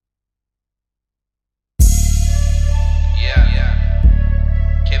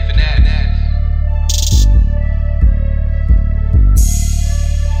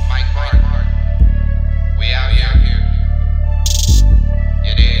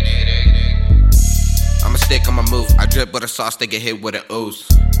stick, I'ma move. I drip with a sauce, they get hit with an ooze.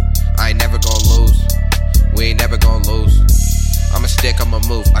 I ain't never gon' lose. We ain't never gon' lose. I'm a stick, I'ma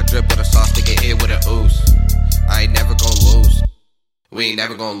move. I drip with a sauce, they get hit with an ooze. I ain't never gon' lose. We ain't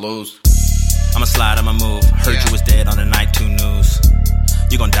never gon' lose. I'ma slide, I'ma move. Heard you was dead on the night 2 news.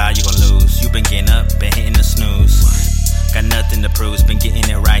 You gon' die, you gon' lose. You been getting up, been hitting the snooze. Got nothing to prove, been getting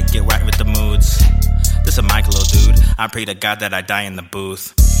it right, get right with the moods. This a Michael, dude. I pray to God that I die in the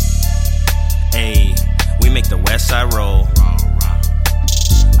booth. Ayy, we make the west side roll.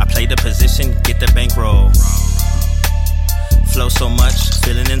 I play the position, get the bankroll. Flow so much,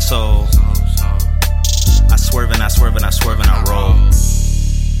 feeling in soul. I swerve and I swerve and I swerve and I roll.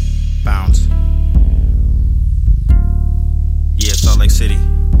 Bounce. Yeah, Salt Lake City.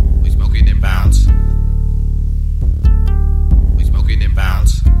 We smoking in Bounce. We smoking in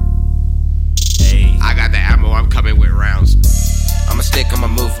Bounce. Hey, I got the ammo, I'm coming with rounds. I'm a stick, I'ma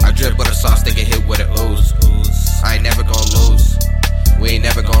move. I drip with a sauce, they get hit with an ooze. I ain't never gon' lose. We ain't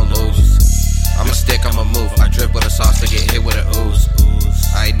never gon' lose. I'm a stick, I'ma move. I drip with a sauce, they get hit with an ooze.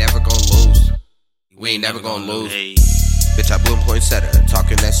 I ain't never gon' lose. We ain't never gon' lose. Hey. Bitch, I bloom poinsettia.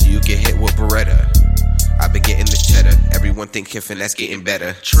 Talking that you get hit with Beretta. I been getting this cheddar. Everyone thinking Finesse getting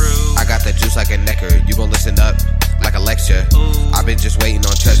better. True. I got that juice like a necker. You gon' listen up like a lecture. I been just waiting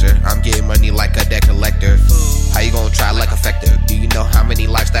on treasure. I'm getting money like a debt collector. How you gon' try like effective? Do you know how many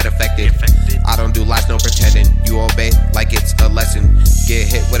lives that affected? I don't do lies, no pretending. You obey like it's a lesson. Get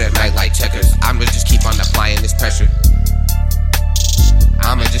hit with a night like checkers. I'ma just keep on applying this pressure.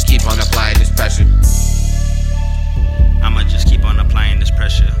 I'ma just keep on applying this pressure. I'ma just keep on applying this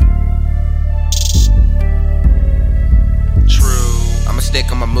pressure. True. I'm a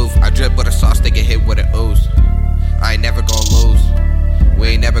stick, I'ma move. I drip with a sauce, they get hit with an ooze. I ain't never gon' lose. We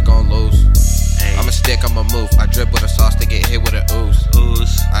ain't never gon' lose. Hey. I'm a stick, I'ma move. I drip with a sauce, they get hit with an ooze.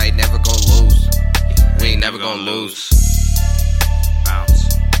 I ain't never gon' lose. We ain't never gon' lose.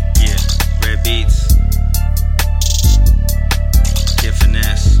 Bounce. Yeah, RedBeatz. Get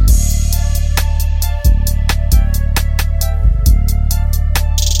Finesse.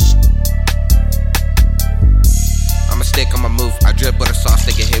 I'm a stick, I'ma move. I drip with a sauce,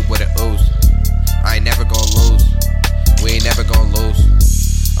 they get hit with an ooze. I ain't never gon' lose. We ain't never gon' lose.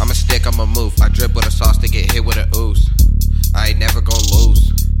 I'm a stick, I'ma move. I drip with a sauce, they get hit with an ooze. I ain't never gon'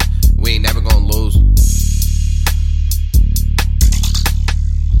 lose. We ain't never gon' lose.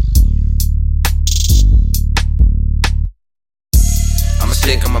 I'm a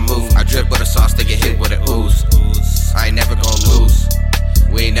stick, I'ma move. I drip with a sauce, they get hit with an ooze. I ain't never gon' lose.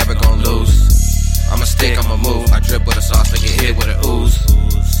 We ain't never gon' lose. I'm a stick, I'ma move. I drip with a sauce, they get hit with an ooze.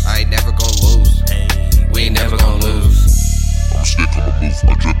 I ain't never gon' lose. We ain't never gon' lose. I'm a stick, I'ma move.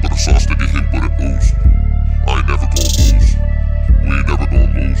 I drip with a sauce, they get hit with an ooze. I ain't never gon' lose. We ain't never gon'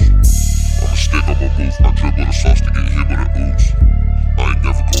 lose. I'm a stick, I'ma move. I drip with a sauce, they get hit with an ooze.